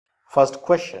First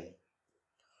question.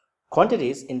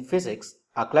 Quantities in physics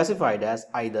are classified as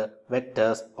either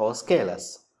vectors or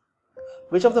scalars.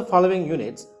 Which of the following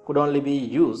units could only be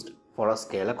used for a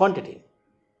scalar quantity?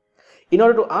 In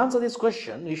order to answer this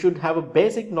question, you should have a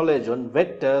basic knowledge on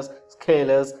vectors,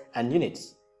 scalars and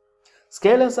units.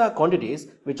 Scalars are quantities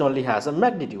which only has a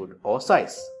magnitude or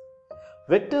size.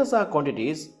 Vectors are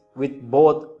quantities with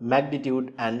both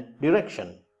magnitude and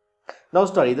direction. Now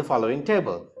study the following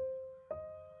table.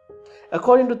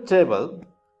 According to the table,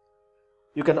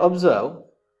 you can observe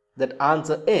that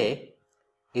answer A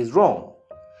is wrong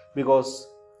because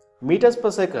meters per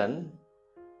second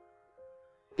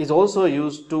is also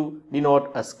used to denote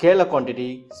a scalar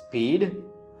quantity speed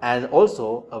and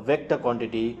also a vector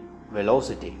quantity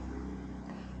velocity.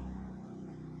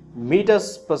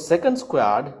 Meters per second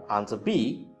squared, answer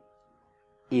B,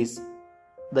 is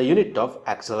the unit of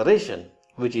acceleration,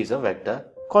 which is a vector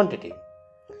quantity.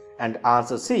 And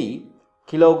answer C,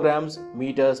 kilograms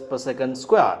meters per second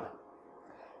squared,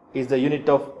 is the unit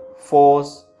of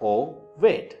force or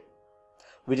weight,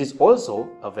 which is also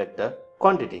a vector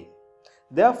quantity.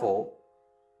 Therefore,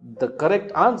 the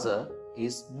correct answer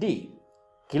is D,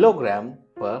 kilogram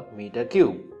per meter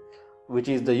cube, which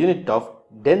is the unit of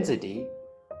density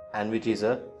and which is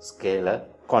a scalar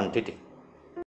quantity.